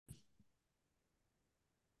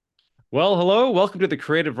Well, hello. Welcome to the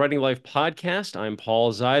Creative Writing Life podcast. I'm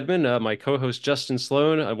Paul Zeidman. My co-host Justin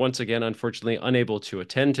Sloan, once again, unfortunately, unable to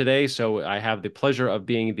attend today. So I have the pleasure of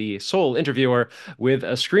being the sole interviewer with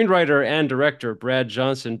a screenwriter and director, Brad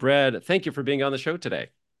Johnson. Brad, thank you for being on the show today.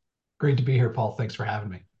 Great to be here, Paul. Thanks for having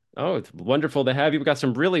me. Oh, it's wonderful to have you. We've got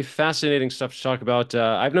some really fascinating stuff to talk about.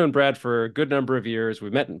 I've known Brad for a good number of years.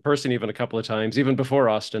 We've met in person even a couple of times, even before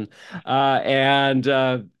Austin. And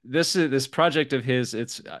this project of his,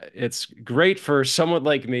 it's great for someone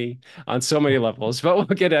like me on so many levels. But we'll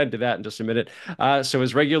get into that in just a minute. So,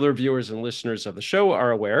 as regular viewers and listeners of the show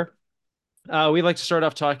are aware, we like to start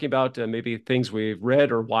off talking about maybe things we've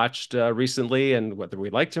read or watched recently and whether we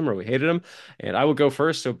liked them or we hated them. And I will go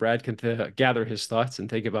first so Brad can gather his thoughts and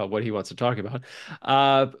think about what he wants to talk about.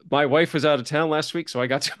 My wife was out of town last week, so I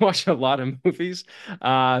got to watch a lot of movies.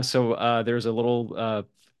 There's a little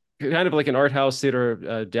kind of like an art house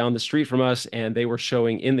theater down the street from us, and they were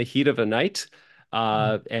showing In the Heat of the Night.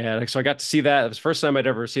 And so I got to see that. It was the first time I'd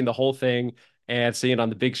ever seen the whole thing and seeing it on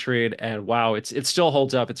the big screen. And wow, it still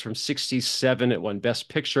holds up. It's from '67. It won Best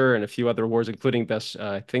Picture and a few other awards, including Best,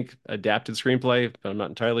 I think, Adapted Screenplay, but I'm not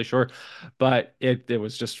entirely sure. But it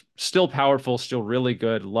was just still powerful, still really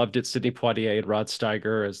good. Loved it. Sidney Poitier and Rod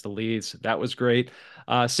Steiger as the leads. That was great.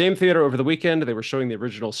 Same theater over the weekend. They were showing the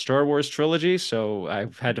original Star Wars trilogy, so I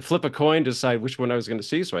had to flip a coin to decide which one I was going to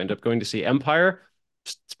see. So I ended up going to see Empire.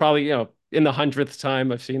 It's probably, in the hundredth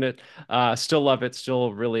time I've seen it. Still love it.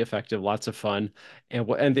 Still really effective. Lots of fun. And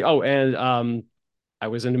I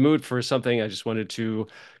was in the mood for something. I just wanted to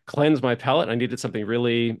cleanse my palate. I needed something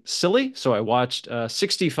really silly, so I watched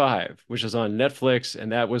 65, which is on Netflix,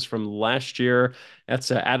 and that was from last year. That's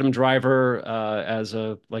Adam Driver as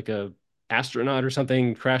a astronaut or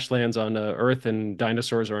something crash lands on Earth, and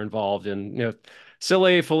dinosaurs are involved, and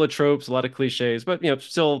silly, full of tropes, a lot of cliches, but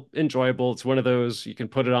still enjoyable. It's one of those you can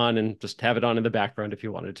put it on and just have it on in the background if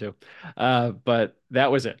you wanted to. But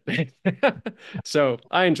that was it. So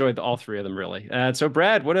I enjoyed all three of them really. So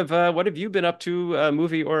Brad, what have you been up to,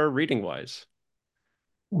 movie or reading wise?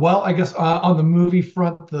 Well, I guess on the movie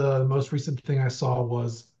front, the most recent thing I saw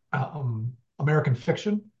was American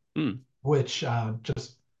Fiction, Hmm. which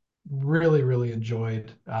just really, really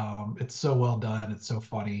enjoyed. It's so well done. It's so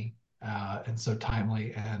funny and so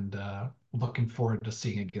timely, and looking forward to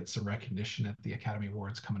seeing it get some recognition at the Academy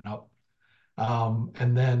Awards coming up.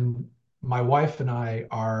 And then my wife and I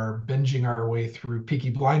are binging our way through Peaky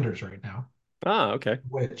Blinders right now, Ah, okay.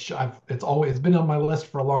 which it's always been on my list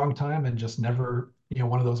for a long time and just never,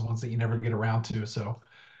 one of those ones that you never get around to. So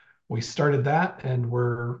we started that and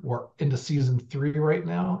we're into season 3 right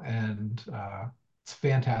now, and it's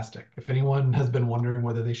fantastic. If anyone has been wondering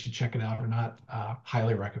whether they should check it out or not,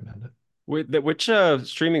 highly recommend it. Which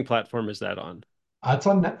streaming platform is that on? It's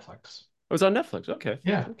on Netflix. Oh, it's on Netflix. Okay.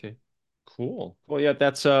 Yeah, Okay. Cool. Well, yeah,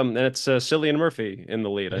 that's and it's Cillian Murphy in the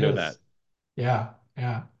lead. I it know that. is. Yeah,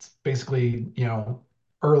 yeah. It's basically,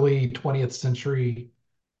 early 20th century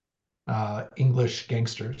English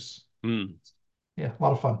gangsters. Hmm. Yeah, a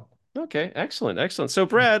lot of fun. Okay, excellent, excellent. So,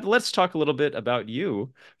 Brad, let's talk a little bit about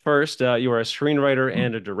you. First, you are a screenwriter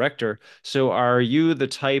and a director. So, are you the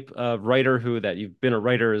type of writer who that you've been a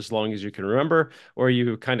writer as long as you can remember, or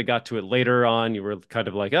you kind of got to it later on? You were kind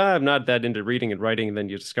of like, I'm not that into reading and writing, and then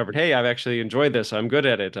you discovered, hey, I've actually enjoyed this. I'm good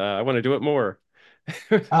at it. I want to do it more.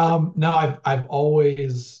 No, I've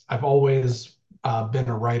always been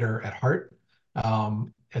a writer at heart.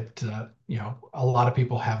 A lot of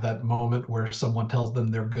people have that moment where someone tells them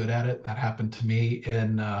they're good at it. That happened to me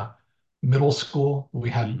in middle school. We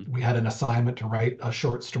had Mhm. we had an assignment to write a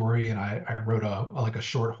short story, and I wrote like a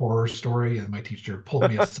short horror story. And my teacher pulled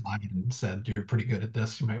me aside and said, "You're pretty good at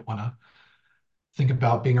this. You might want to think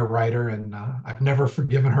about being a writer." And I've never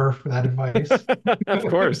forgiven her for that advice. Of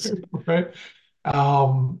course. Right.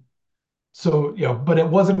 Um, so, but it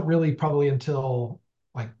wasn't really probably until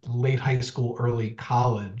like late high school, early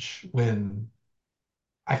college when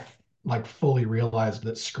I like fully realized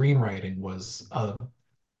that screenwriting was a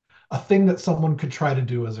thing that someone could try to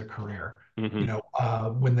do as a career. Hmm.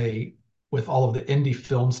 When with all of the indie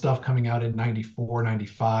film stuff coming out in 94,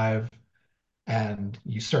 95, and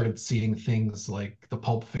you started seeing things like the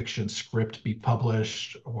Pulp Fiction script be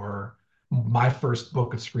published, or my first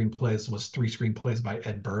book of screenplays was three screenplays by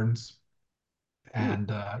Ed Burns, and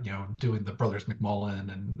doing the Brothers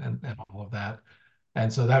McMullen and all of that.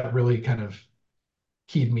 And so that really kind of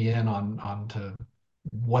keyed me in on to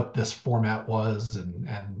what this format was,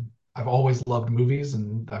 and I've always loved movies,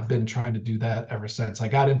 and I've been trying to do that ever since. I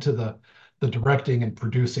got into the directing and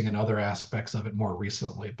producing and other aspects of it more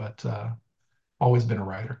recently, but always been a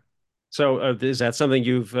writer. So is that something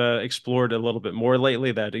you've explored a little bit more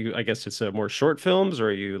lately? That you, I guess it's more short films, or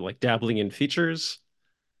are you like dabbling in features?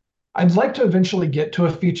 I'd like to eventually get to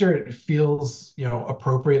a feature. It feels,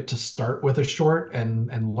 appropriate to start with a short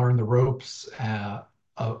and learn the ropes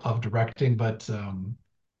of directing. But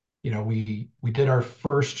we did our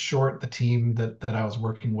first short. The team that I was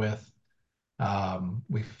working with,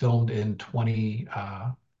 we filmed in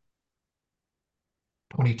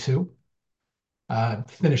 2022.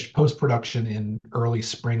 Finished post production in early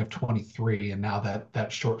spring of 23, and now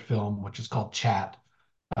that short film, which is called Chat,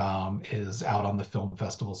 is out on the film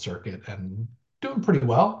festival circuit and doing pretty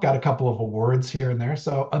well. Got a couple of awards here and there.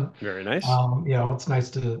 So, Very nice. it's nice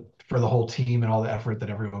for the whole team and all the effort that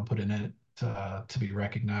everyone put in it to be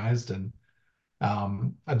recognized. And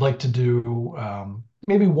I'd like to do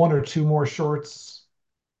maybe one or two more shorts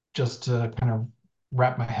just to kind of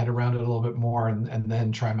wrap my head around it a little bit more, and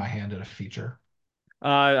then try my hand at a feature.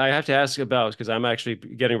 I have to ask about because I'm actually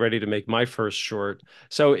getting ready to make my first short.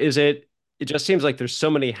 So is it? It just seems like there's so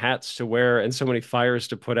many hats to wear and so many fires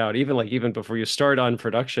to put out. Even before you start on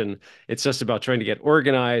production, it's just about trying to get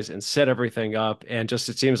organized and set everything up. And just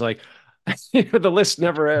it seems like the list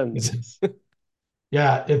never It ends. is.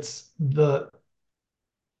 Yeah, it's the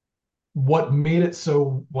what made it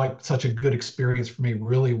so like such a good experience for me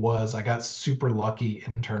really was I got super lucky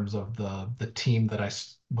in terms of the team that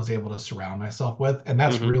was able to surround myself with, and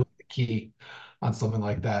that's Hmm. really the key on something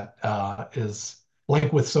like that. Is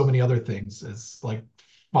like with so many other things, is like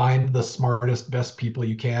find the smartest, best people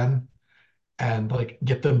you can, and like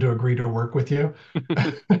get them to agree to work with you.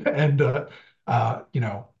 And uh, you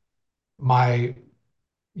know, my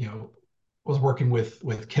you know, was working with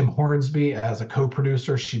Kim Hornsby as a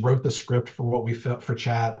co-producer. She wrote the script for what we felt for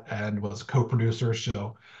Chat and was co-producer.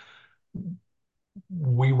 So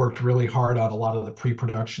we worked really hard on a lot of the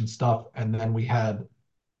pre-production stuff. And then we had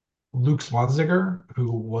Luke Swanziger,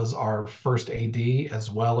 who was our first AD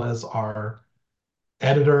as well as our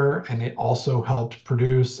editor, and it also helped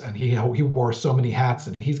produce. And he wore so many hats,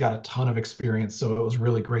 and he's got a ton of experience. So it was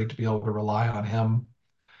really great to be able to rely on him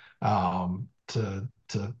to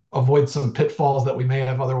avoid some pitfalls that we may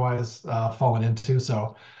have otherwise fallen into.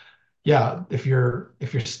 So yeah, if you're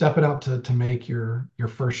stepping out to make your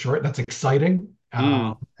first short, that's exciting,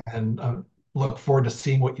 Mm. and look forward to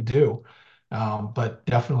seeing what you do. But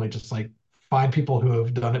definitely just like find people who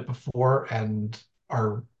have done it before and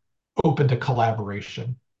are open to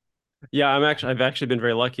collaboration. Yeah, I've actually been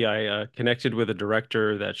very lucky. I connected with a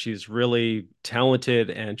director that she's really talented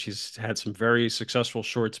and she's had some very successful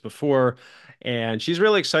shorts before and she's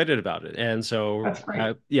really excited about it. And so That's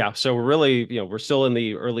great. yeah, so we're really, we're still in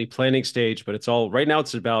the early planning stage, but it's all right now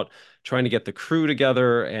it's about trying to get the crew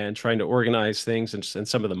together and trying to organize things and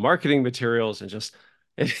some of the marketing materials and just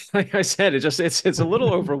like I said, it's a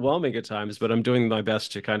little overwhelming at times, but I'm doing my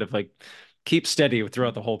best to kind of like keep steady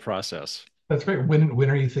throughout the whole process. That's great. When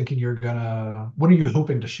are you thinking you're gonna? When are you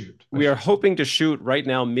hoping to shoot? I We are should say. hoping to shoot right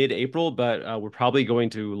now mid-April, but we're probably going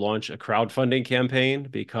to launch a crowdfunding campaign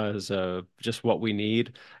because just what we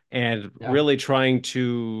need and Yeah. really trying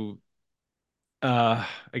to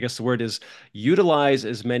I guess the word is utilize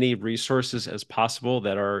as many resources as possible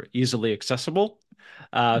that are easily accessible.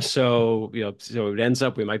 So it ends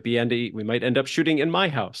up we might end up shooting in my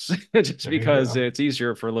house just There you because go. it's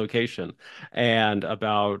easier for location. And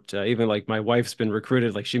about even like my wife's been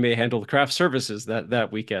recruited, like she may handle the craft services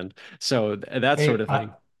that weekend. So that sort Hey, of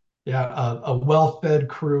thing. yeah, a well-fed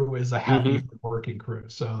crew is a happy Hmm. working crew.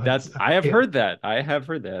 So That that's I have it, heard that. I have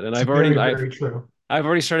heard that. And it's very, very true. I've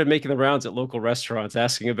already started making the rounds at local restaurants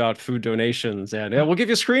asking about food donations and yeah, we'll give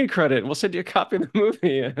you screen credit and we'll send you a copy of the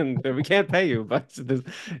movie and we can't pay you, but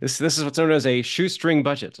this is what's known as a shoestring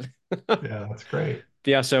budget. Yeah, that's great.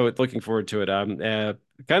 Yeah, so looking forward to it.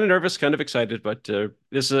 Kind of nervous, kind of excited, but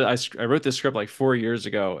I wrote this script like 4 years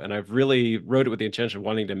ago, and I've really wrote it with the intention of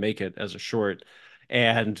wanting to make it as a short,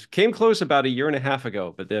 and came close about a year and a half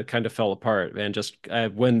ago, but that kind of fell apart. And just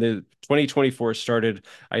when the 2024 started,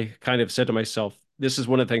 I kind of said to myself, "This is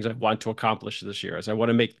one of the things I want to accomplish this year, is I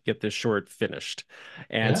want to get this short finished."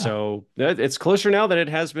 And Yeah, so it's closer now than it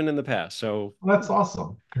has been in the past. So well, that's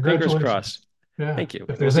awesome. fingers crossed. Congratulations. Yeah. Thank you. If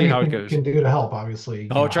We'll there's see how it anything we goes. can do to help, obviously,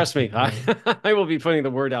 Oh, I'm trust me, here to, I will be putting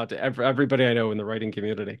the word out to everybody I know in the writing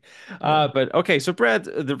community. yeah. But okay, so Brad,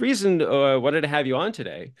 the reason I wanted to have you on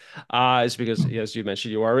today is because, as you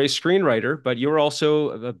mentioned, you are a screenwriter, but you're also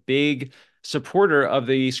a big supporter of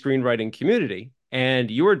the screenwriting community,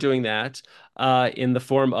 and you are doing that in the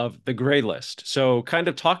form of the Gray List. So, kind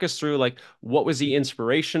of talk us through like what was the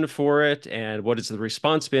inspiration for it, and what has the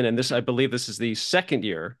response been? And this, I believe, this is the second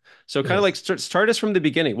year. So It kind of like is. start us from the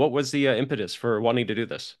beginning. What was the impetus for wanting to do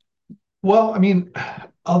this? Well, I mean,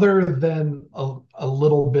 other than a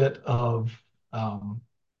little bit of um,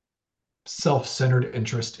 self-centered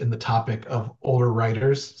interest in the topic of older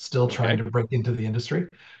writers still trying Okay. to break into the industry,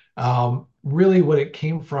 really what it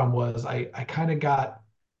came from was I kind of got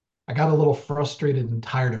a little frustrated and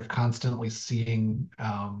tired of constantly seeing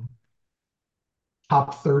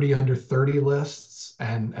top 30 under 30 lists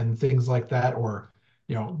and things like that, or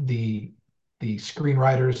the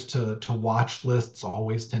screenwriters to watch lists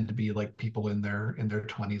always tend to be like people in their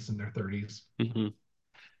 20s and their 30s. Hmm.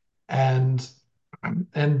 And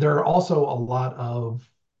and there are also a lot of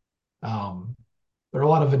um, there are a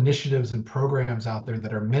lot of initiatives and programs out there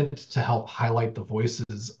that are meant to help highlight the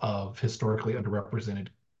voices of historically underrepresented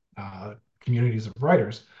communities of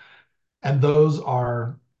writers. And those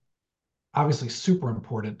are obviously super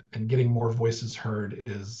important, and getting more voices heard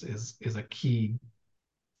is a key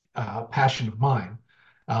passion of mine.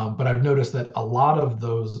 But I've noticed that a lot of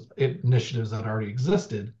those initiatives that already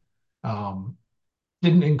existed um,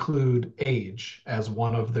 didn't include age as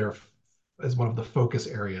one of the focus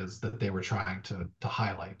areas that they were trying to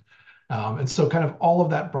highlight. And so kind of all of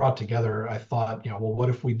that brought together, I thought, well, what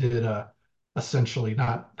if we did a essentially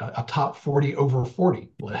not a top 40 over 40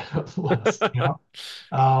 list,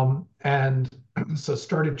 and so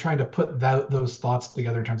started trying to put those thoughts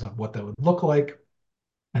together in terms of what that would look like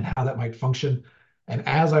and how that might function. And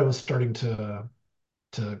as I was starting to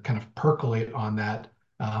kind of percolate on that,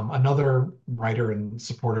 another writer and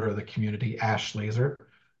supporter of the community, Ash Laser,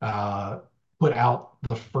 uh, put out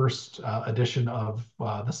the first edition of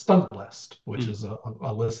the Stunt List, which Mm. is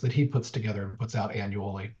a list that he puts together and puts out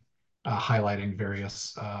annually, highlighting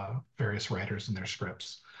various writers and their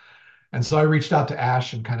scripts. And so I reached out to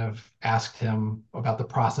Ash and kind of asked him about the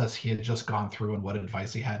process he had just gone through and what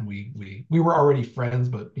advice he had. And we were already friends,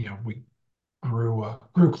 but we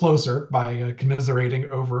grew closer by commiserating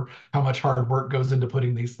over how much hard work goes into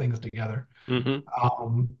putting these things together. Hmm.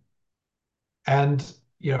 Um, and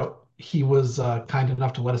he was kind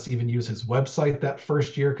enough to let us even use his website that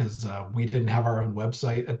first year because we didn't have our own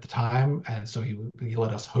website at the time, and so he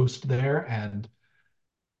let us host there, and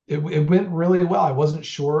it went really well. I wasn't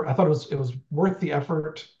sure. I thought it was worth the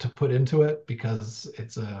effort to put into it because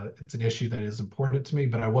it's an issue that is important to me,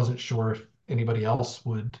 but I wasn't sure if anybody else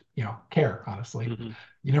would, care, honestly. Hmm.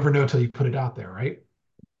 You never know till you put it out there, right?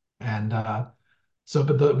 And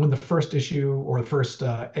but when the first issue or the first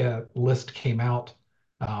list came out,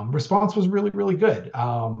 response was really, really good.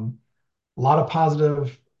 A lot of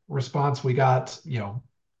positive response. We got,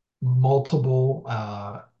 multiple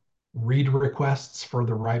read requests for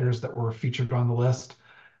the writers that were featured on the list.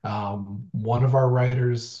 One of our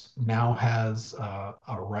writers now has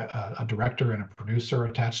a director and a producer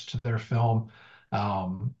attached to their film.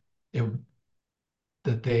 Um, it,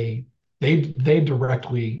 that they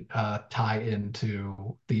directly tie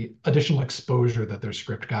into the additional exposure that their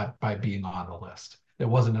script got by being on the list. It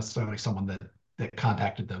wasn't necessarily someone that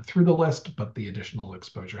contacted them through the list, but the additional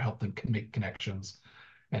exposure helped them make connections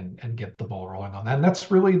and get the ball rolling on that. And that's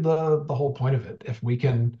really the whole point of it. If we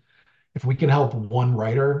can help one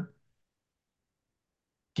writer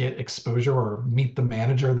get exposure or meet the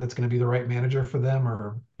manager that's going to be the right manager for them,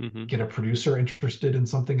 or Hmm. get a producer interested in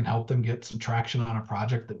something and help them get some traction on a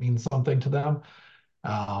project that means something to them,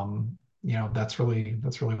 that's really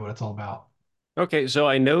what it's all about. Okay, so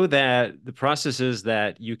I know that the process is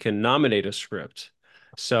that you can nominate a script.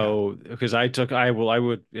 Yeah. So, because I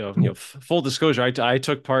would, full disclosure, I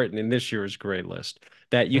took part in this year's grade list.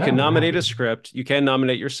 That you Yeah, can I'm nominate happy. a script, you can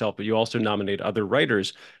nominate yourself, but you also nominate other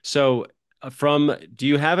writers. So, do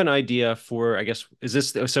you have an idea for, I guess, is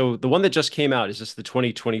this, so the one that just came out, is this the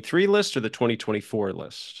 2023 list or the 2024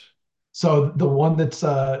 list? So the one that's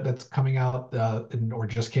coming out or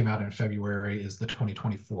just came out in February is the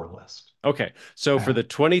 2024 list. Okay, so for Uh, the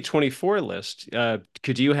 2024 list, do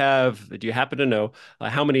you happen to know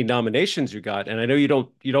how many nominations you got? And I know you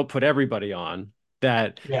don't put everybody on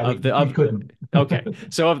that yeah, of we the we of couldn't. okay.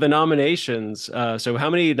 So of the nominations, so how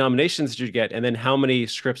many nominations did you get? And then how many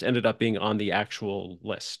scripts ended up being on the actual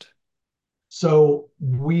list? So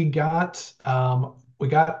we got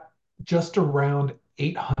just around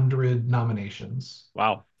 800 nominations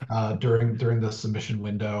Wow. during the submission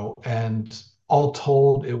window, and all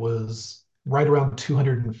told, it was right around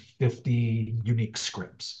 250 unique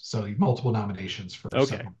scripts. So multiple nominations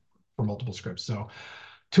Okay. for multiple scripts. So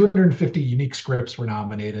 250 unique scripts were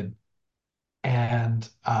nominated, and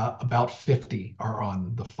about 50 are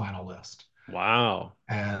on the final list. Wow.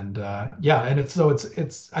 And yeah, and it's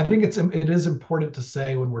I think it is important to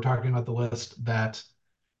say when we're talking about the list that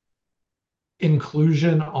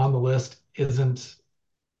inclusion on the list isn't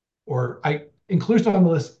or I inclusion on the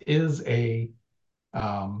list is a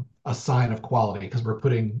sign of quality because we're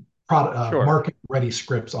putting product Sure. market ready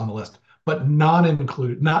scripts on the list, but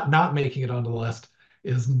non-include not making it onto the list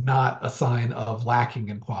is not a sign of lacking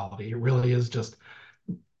in quality. It really is just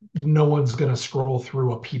no one's going to scroll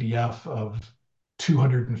through a PDF of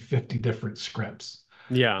 250 different scripts.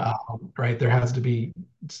 Yeah. Right, there has to be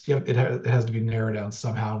it has to be narrowed down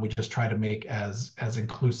somehow, and we just try to make as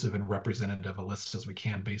inclusive and representative a list as we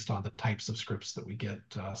can based on the types of scripts that we get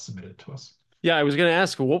submitted to us. Yeah, I was going to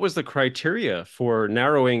ask, what was the criteria for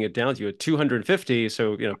narrowing it down to you at 250?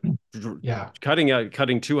 So, Yeah.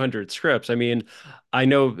 cutting 200 scripts. I mean, I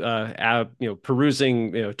know,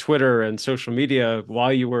 perusing, Twitter and social media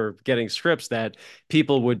while you were getting scripts that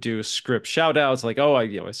people would do script shout outs like, oh,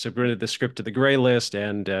 I submitted the script to the gray list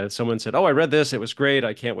and someone said, oh, I read this. It was great.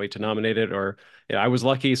 I can't wait to nominate it. Or, I was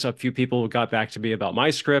lucky. So a few people got back to me about my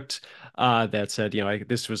script that said,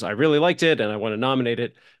 I really liked it and I want to nominate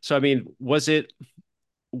it. So, I mean,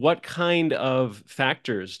 what kind of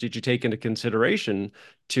factors did you take into consideration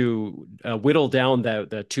to whittle down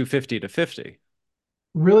the 250 to 50?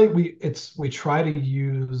 Really, we try to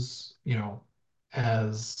use,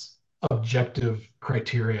 as objective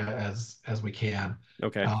criteria as we can.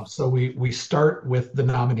 Okay. So we start with the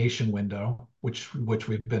nomination window, which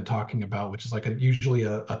we've been talking about, which is like usually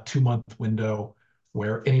a 2 month window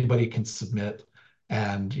where anybody can submit.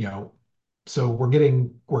 And so we're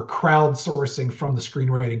crowdsourcing from the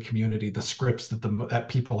screenwriting community the scripts that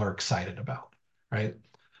people are excited about, right?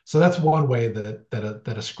 So that's one way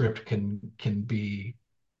that a script can be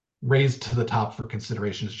raised to the top for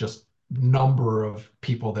consideration, is just number of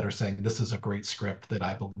people that are saying this is a great script that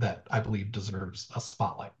I believe deserves a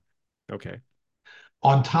spotlight. Okay.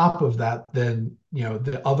 On top of that, then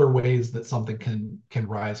the other ways that something can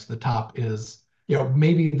rise to the top is,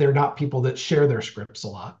 maybe they're not people that share their scripts a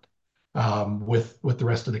lot with the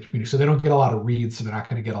rest of the community, so they don't get a lot of reads, so they're not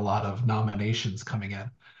going to get a lot of nominations coming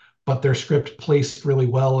in. But their script placed really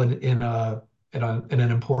well in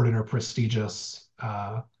an important or prestigious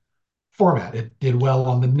format. It did well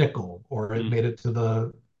on the nickel, or it Mm. made it to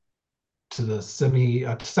the semi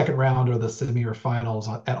second round or the semi or finals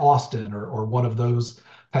at Austin, or one of those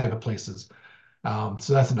type of places.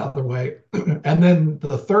 So that's another way. And then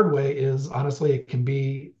the third way is, honestly, it can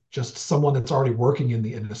be just someone that's already working in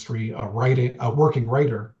the industry, a working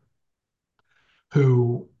writer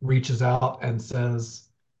who reaches out and says,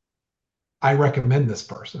 I recommend this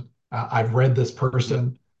person. I've read this Mhm.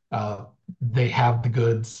 person. Uh, they have the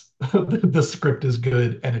goods. The script is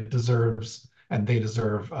good, and they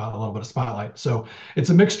deserve a little bit of spotlight. So it's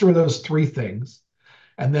a mixture of those three things.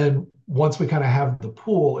 And then once we kind of have the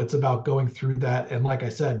pool, it's about going through that. And like I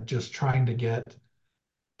said, just trying to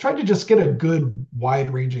just get a good wide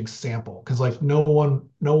ranging sample. Cause like no one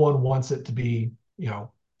wants it to be,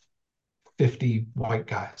 50 white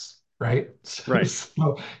guys, right? Right.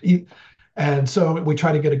 And so we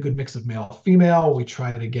try to get a good mix of male, female. We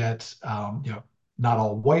try to get, not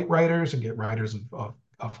all white writers, and get writers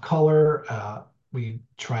of color. We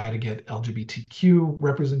try to get LGBTQ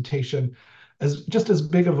representation as just as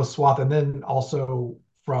big of a swath. And then also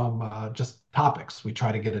from just topics, we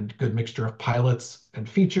try to get a good mixture of pilots and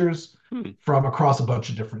features Hmm. from across a bunch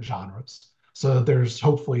of different genres, so that there's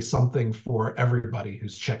hopefully something for everybody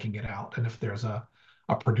who's checking it out. And if there's a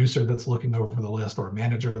producer that's looking over the list, or a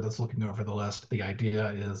manager that's looking over the list, the idea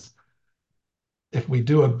is, if we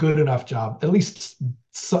do a good enough job, at least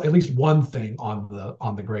one thing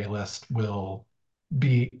on the gray list will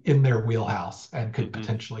be in their wheelhouse and could Hmm.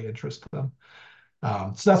 potentially interest them.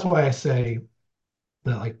 So that's why I say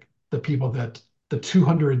that, like, the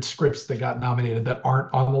 200 scripts that got nominated that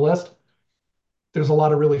aren't on the list, there's a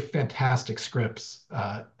lot of really fantastic scripts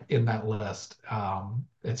in that list.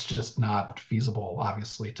 It's just not feasible,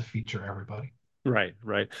 obviously, to feature everybody. Right,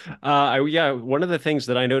 right. Yeah, one of the things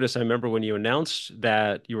that I noticed, I remember when you announced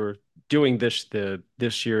that you were doing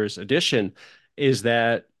this year's edition, is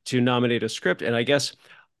that to nominate a script, and I guess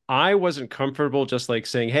I wasn't comfortable just like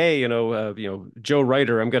saying, "Hey, Joe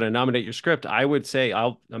Writer, I'm going to nominate your script." I would say,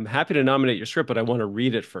 I'm happy to nominate your script, but I want to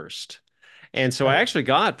read it first." And so I Right. actually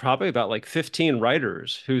got probably about like 15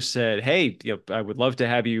 writers who said, "Hey, I would love to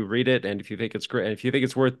have you read it, and if you think it's great, and if you think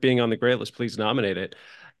it's worth being on the great list, please nominate it."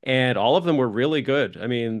 And all of them were really good. I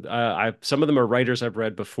mean, I some of them are writers I've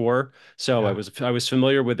read before, so I Yeah. was I was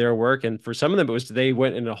familiar with their work. And for some of them, it was they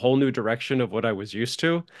went in a whole new direction of what I was used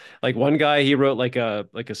to. Like one guy, he wrote kind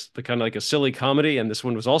of like a silly comedy, and this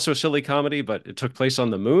one was also a silly comedy, but it took place on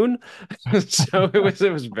the moon, so it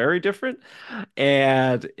was very different.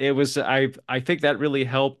 And I think that really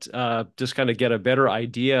helped just kind of get a better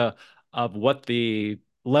idea of what the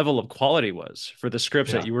level of quality was for the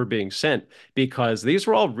scripts that Yeah. you were being sent, because these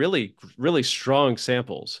were all really, really strong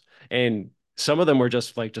samples. And some of them were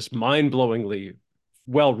just mind-blowingly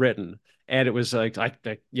well written. And it was like I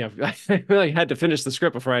really had to finish the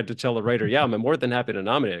script before I had to tell the writer, yeah, I'm more than happy to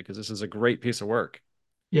nominate it because this is a great piece of work.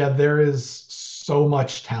 Yeah, there is so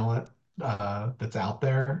much talent that's out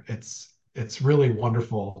there. It's really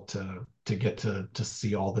wonderful to get to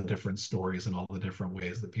see all the different stories and all the different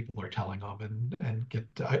ways that people are telling them, and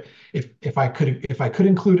get to, if I could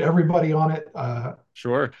include everybody on it,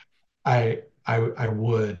 Sure. I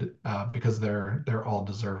would, because they're all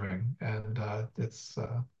deserving, and it's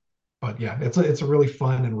but yeah, it's a really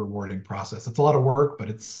fun and rewarding process. It's a lot of work, but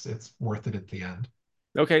it's worth it at the end.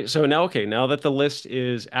 Okay, now that the list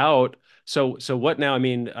is out, so what now? I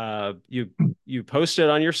mean, you post it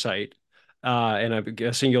on your site, and I'm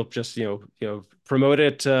guessing you'll just promote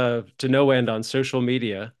it to no end on social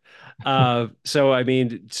media. So I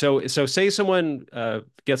mean, so say someone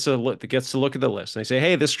gets to look at the list and they say,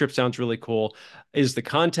 hey, this script sounds really cool. Is the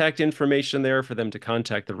contact information there for them to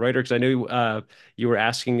contact the writer? Because I know you were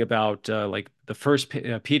asking about like the first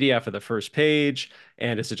PDF of the first page.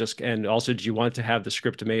 And is it just, and also, do you want to have the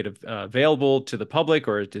script made available to the public,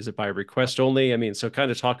 or is it by request only? I mean, so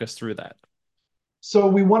kind of talk us through that. So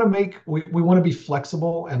we want to be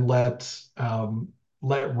flexible and let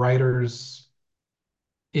writers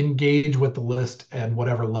engage with the list at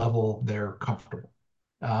whatever level they're comfortable.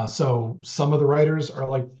 So some of the writers are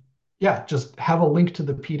like, yeah, just have a link to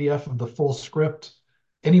the PDF of the full script.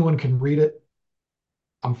 Anyone can read it.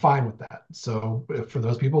 I'm fine with that. So for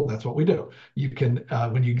those people, that's what we do. You can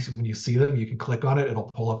when you see them, you can click on it.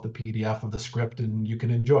 It'll pull up the PDF of the script, and you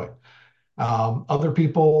can enjoy. Other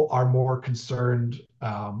people are more concerned,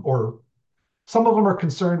 or some of them are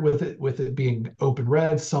concerned with it being open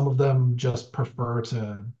read. Some of them just prefer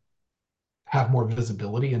to have more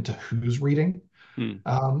visibility into who's reading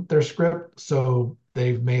Hmm. their script. So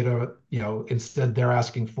they've made instead they're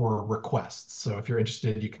asking for requests. So if you're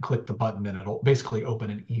interested, you can click the button and it'll basically open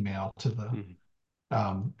an email to the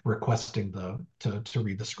Hmm. requesting to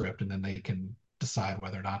read the script, and then they can decide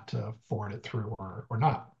whether or not to forward it through or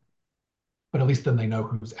not. But at least then they know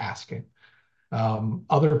who's asking.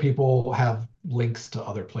 Other people have links to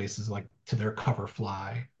other places, like to their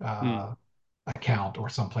Coverfly Hmm. account or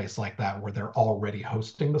someplace like that, where they're already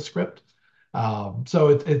hosting the script. So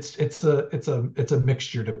it's a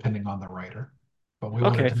mixture depending on the writer, but we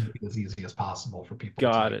want it Okay. to make it as easy as possible for people to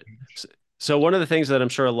Got it. engage. So one of the things that I'm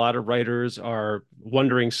sure a lot of writers are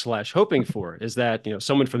wondering slash hoping for is that,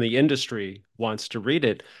 someone from the industry wants to read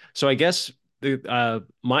it. So I guess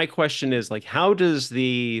my question is like, how does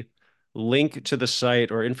the link to the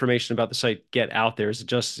site or information about the site get out there? Is it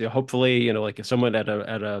just, hopefully, like if someone at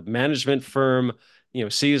a management firm,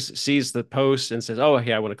 sees the post and says, oh,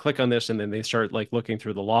 hey, I want to click on this, and then they start like looking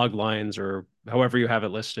through the log lines or however you have it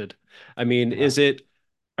listed. I mean, Yeah.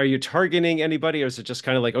 are you targeting anybody, or is it just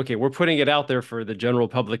kind of like, okay, we're putting it out there for the general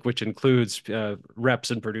public, which includes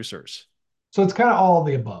reps and producers? So it's kind of all of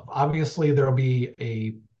the above. Obviously,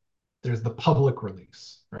 there's the public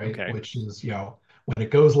release, right? Okay. Which is, when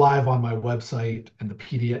it goes live on my website and the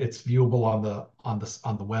PDF, it's viewable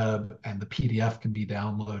on the web, and the PDF can be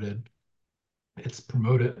downloaded. It's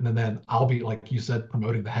promoted, and then I'll be, like you said,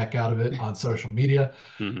 promoting the heck out of it on social media,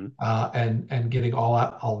 Hmm. and getting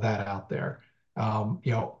all that out there. I'm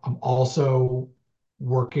also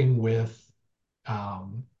working with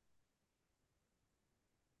um,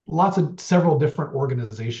 several different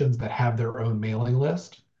organizations that have their own mailing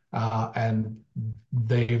list, and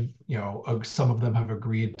some of them have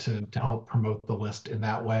agreed to help promote the list in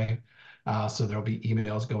that way. So there'll be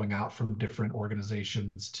emails going out from different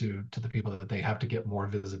organizations to the people that they have to get more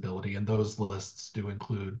visibility, and those lists do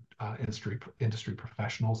include industry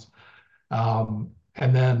professionals. And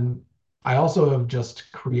then I also have just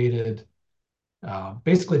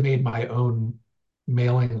basically made my own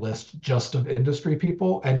mailing list just of industry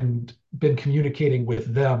people, and been communicating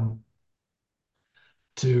with them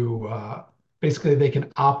to basically they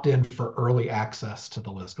can opt in for early access to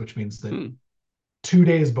the list, which means that Hmm. 2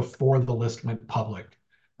 days before the list went public,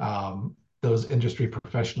 those industry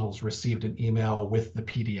professionals received an email with the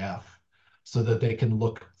PDF so that they can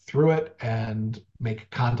look through it and make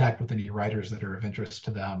contact with any writers that are of interest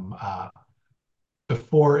to them,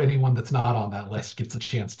 before anyone that's not on that list gets a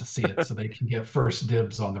chance to see it, so they can get first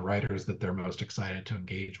dibs on the writers that they're most excited to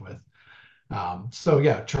engage with. So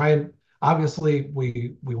yeah, try and obviously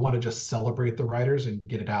we want to just celebrate the writers and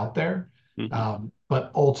get it out there. Hmm.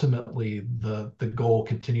 But ultimately the goal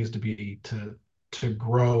continues to be to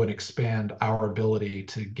grow and expand our ability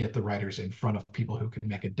to get the writers in front of people who can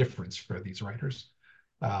make a difference for these writers.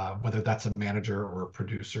 whether that's a manager or a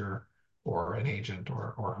producer or an agent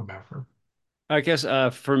or whomever. I guess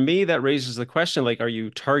for me that raises the question, like, are you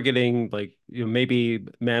targeting like maybe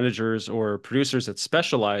managers or producers that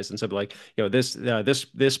specialize in something like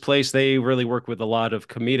this place they really work with a lot of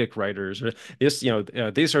comedic writers or this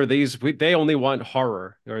they only want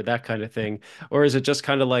horror or that kind of thing, or is it just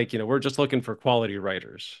kind of like we're just looking for quality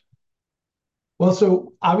writers? Well,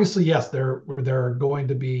 so obviously, yes, there are going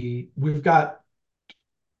to be. We've got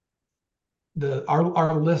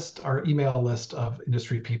our list, our email list of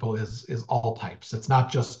industry people is all types. It's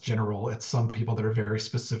not just general. It's some people that are very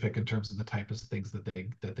specific in terms of the type of things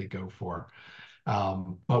that they go for.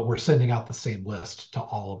 But we're sending out the same list to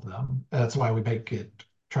all of them. That's why we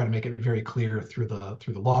try to make it very clear through the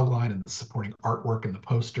log line and the supporting artwork and the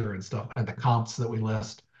poster and stuff and the comps that we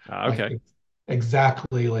list, like Okay.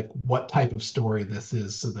 exactly like what type of story this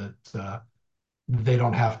is, so that they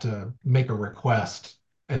don't have to make a request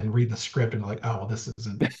and read the script and be like, oh, well, this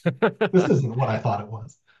isn't what I thought it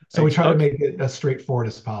was. So we try to Okay. make it as straightforward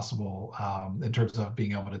as possible in terms of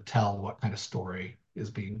being able to tell what kind of story is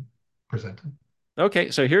being presented.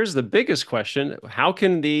 Okay, so here's the biggest question. How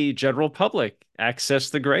can the general public access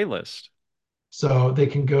the gray list? So they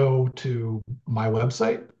can go to my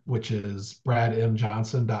website, which is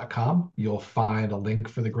bradmjohnson.com. You'll find a link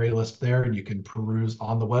for the gray list there, and you can peruse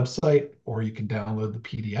on the website, or you can download the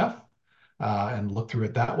PDF and look through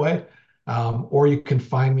it that way. Or you can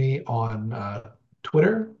find me on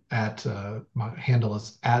Twitter at my handle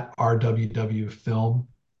is at RWW Film,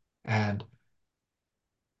 and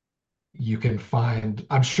you can find,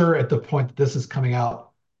 I'm sure at the point that this is coming out,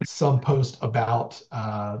 some post about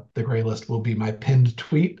the gray list will be my pinned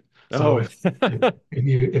tweet. So Oh,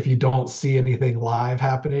 if you don't see anything live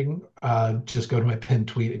happening, just go to my pinned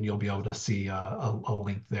tweet and you'll be able to see a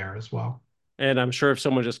link there as well. and I'm sure if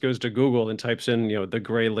someone just goes to Google and types in, the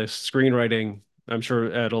gray list screenwriting, I'm sure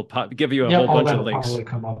it'll give you a Yep, whole all bunch of that'll links. probably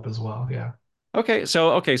come up as well. Yeah. Okay,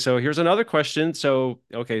 so here's another question. So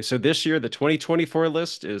this year the 2024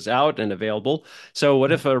 list is out and available. So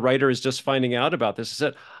what if Yep. a writer is just finding out about this and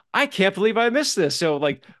said, I can't believe I missed this. So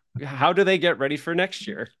like, how do they get ready for next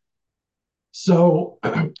year? So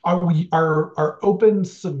our open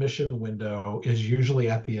submission window is usually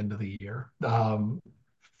at the end of the year.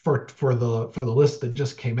 For the list that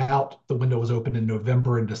just came out, the window was open in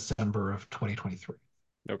November and December of 2023.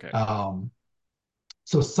 Okay. Um,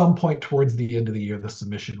 so some point towards the end of the year, the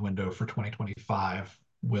submission window for 2025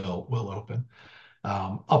 will open.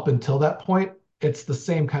 Up until that point, it's the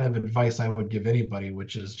same kind of advice I would give anybody,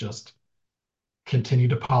 which is just continue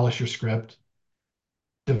to polish your script,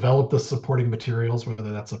 develop the supporting materials,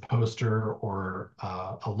 whether that's a poster or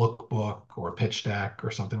a lookbook or a pitch deck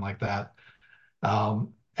or something like that,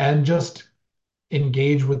 and just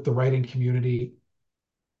engage with the writing community,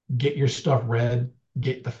 get your stuff read,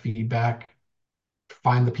 get the feedback,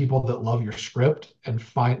 find the people that love your script, and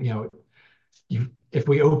find you. If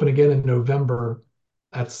we open again in November,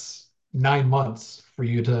 that's 9 months for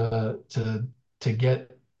you to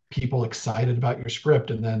get people excited about your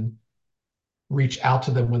script, and then reach out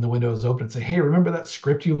to them when the window is open and say, "Hey, remember that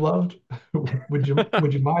script you loved? would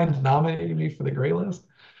you mind nominating me for the gray list?"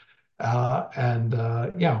 And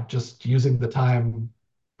yeah, just using the time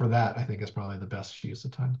for that, I think is probably the best use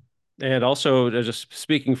of time. And also, just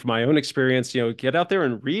speaking from my own experience, get out there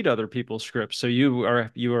and read other people's scripts. So you're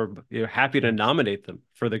happy to Yes. nominate them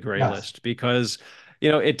for the gray Yes. list because,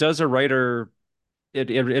 it does a writer.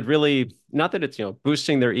 It really not that it's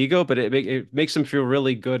boosting their ego, but it makes them feel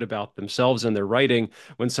really good about themselves and their writing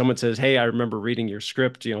when someone says, "Hey, I remember reading your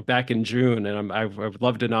script, back in June, and I would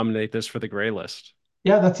love to nominate this for the gray list."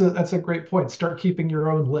 Yeah, that's a great point. Start keeping your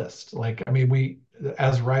own list. Like, I mean, we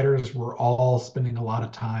as writers, we're all spending a lot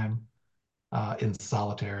of time in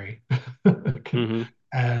solitary. Hmm.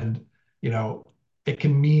 And it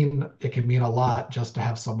can mean a lot just to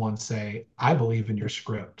have someone say, "I believe in your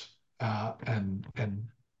script," and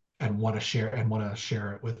want to share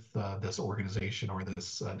it with this organization or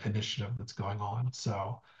this initiative that's going on.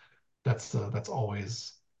 So that's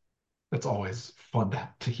always fun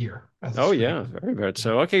to hear as a Oh yeah, screenwriter. very good.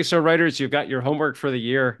 So writers, you've got your homework for the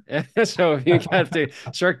year. So you have to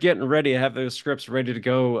start getting ready, have those scripts ready to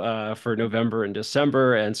go for November and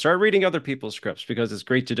December, and start reading other people's scripts because it's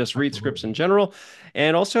great to just read scripts Absolutely. in general,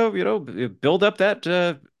 and also build up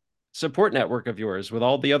that. support network of yours with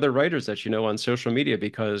all the other writers that you know on social media,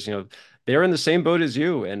 because they're in the same boat as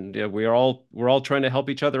you, and we're all trying to help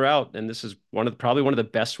each other out, and this is probably one of the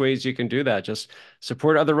best ways you can do that. Just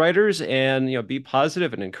support other writers and be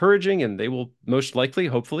positive and encouraging, and they will most likely,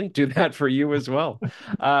 hopefully, do that for you as well.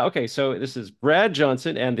 Okay, so this is Brad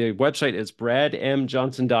Johnson, and the website is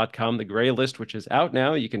bradmjohnson.com. The Gray List, which is out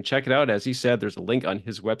now, you can check it out. As he said, there's a link on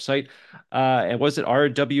his website. And was it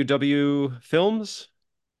RWW Films?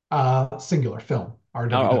 Singular film, Oh,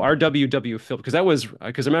 RWW. RWW Film, because that was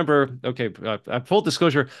because I remember. Okay, full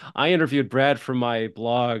disclosure, I interviewed Brad for my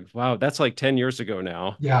blog. Wow, that's like 10 years ago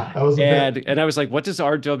now, Yeah, that was a bit. and I was like, what does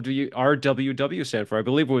RWW stand for? I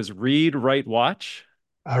believe it was Read, Write, Watch.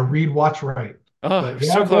 Read, watch, write. Oh, But so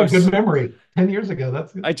yeah, no, good close. memory. 10 years ago.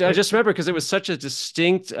 That's I great. just remember because it was such a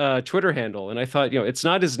distinct Twitter handle, and I thought, it's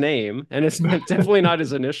not his name, and it's definitely not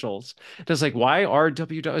his initials. It was like, why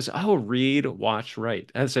RWW? Oh, Read, Watch,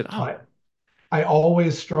 Write. And I said, oh. I I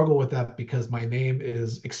always struggle with that because my name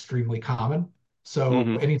is extremely common. So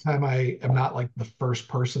Hmm. anytime I am not like the first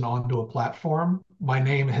person onto a platform, my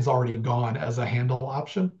name has already gone as a handle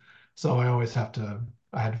option. So I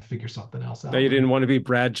had to figure something else Now out you didn't there. want to be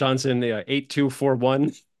Brad Johnson,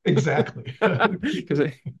 8241, Exactly. because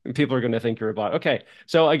people are going to think you're a bot. Okay.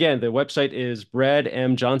 So again, the website is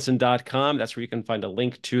bradmjohnson.com. That's where you can find a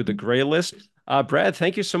link to the Gray List. Brad,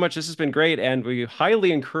 thank you so much. This has been great. And we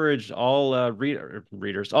highly encourage all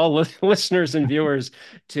readers, all listeners and viewers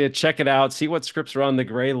to check it out, see what scripts are on the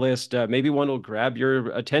Gray List. Maybe one will grab your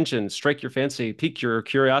attention, strike your fancy, pique your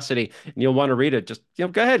curiosity, and you'll want to read it. Just, go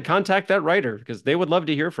ahead, contact that writer because they would love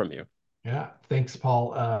to hear from you. Yeah, thanks,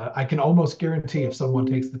 Paul. I can almost guarantee if someone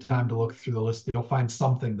takes the time to look through the list, you'll find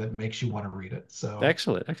something that makes you want to read it. So,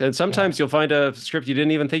 Excellent. And yeah, sometimes you'll find a script you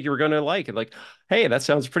didn't even think you were going to like, and like, hey, that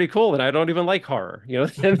sounds pretty cool, and I don't even like horror.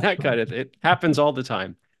 And that kind of it happens all the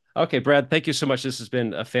time. Okay, Brad, thank you so much. This has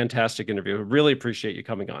been a fantastic interview. Really appreciate you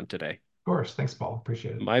coming on today. of course. Thanks, Paul.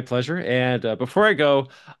 Appreciate it. My pleasure. And before I go,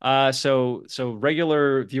 so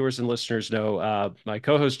regular viewers and listeners know my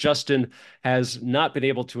co-host Justin has not been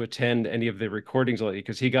able to attend any of the recordings lately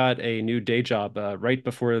because he got a new day job right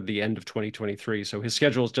before the end of 2023. So his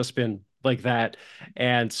schedule has just been like that,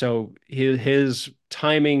 and so his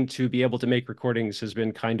timing to be able to make recordings has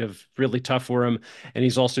been kind of really tough for him. And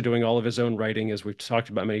he's also doing all of his own writing, as we've talked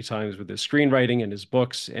about many times, with his screenwriting and his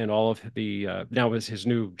books and all of the now is his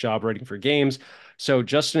new job writing for games. So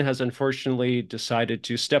Justin has unfortunately decided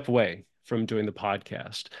to step away from doing the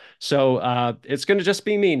podcast. So it's going to just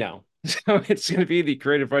be me now. So it's going to be the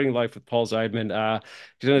Creative Writing Life with Paul Zeidman.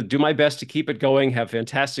 Going to do my best to keep it going. Have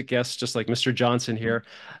fantastic guests, just like Mr. Johnson here.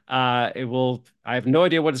 It will. I have no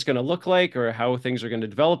idea what it's going to look like or how things are going to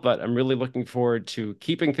develop, but I'm really looking forward to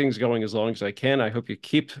keeping things going as long as I can. I hope you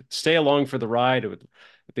stay along for the ride. I've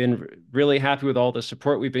been really happy with all the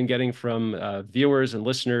support we've been getting from viewers and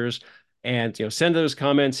listeners, and send those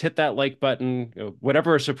comments, hit that like button,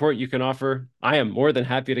 whatever support you can offer, I am more than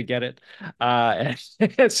happy to get it.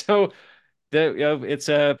 And so it's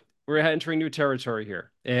a we're entering new territory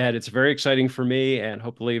here, and it's very exciting for me, and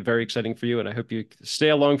hopefully very exciting for you. And I hope you stay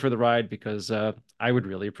along for the ride because I would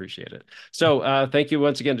really appreciate it. So thank you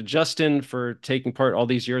once again to Justin for taking part all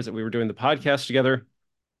these years that we were doing the podcast together.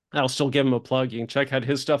 I'll still give him a plug. You can check out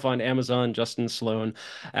his stuff on Amazon, Justin Sloan.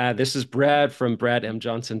 This is Brad from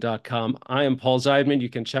bradmjohnson.com. I am Paul Zeidman. You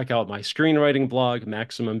can check out my screenwriting blog,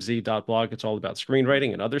 maximumz.blog. It's all about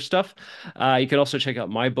screenwriting and other stuff. You can also check out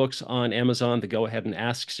my books on Amazon, the Go Ahead and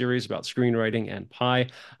Ask series about screenwriting and pie.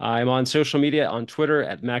 I'm on social media on Twitter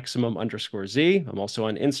at maximum_Z. I'm also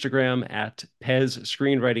on Instagram at Pez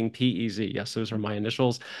Screenwriting PEZ. Yes, those are my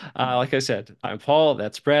initials. Like I said, I'm Paul.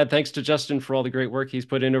 That's Brad. Thanks to Justin for all the great work he's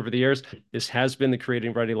put in over the years. This has been the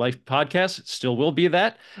Creating Writing Life podcast. It still will be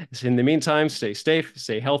that. In the meantime, stay safe,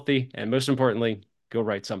 stay healthy, and most importantly, go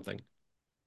write something.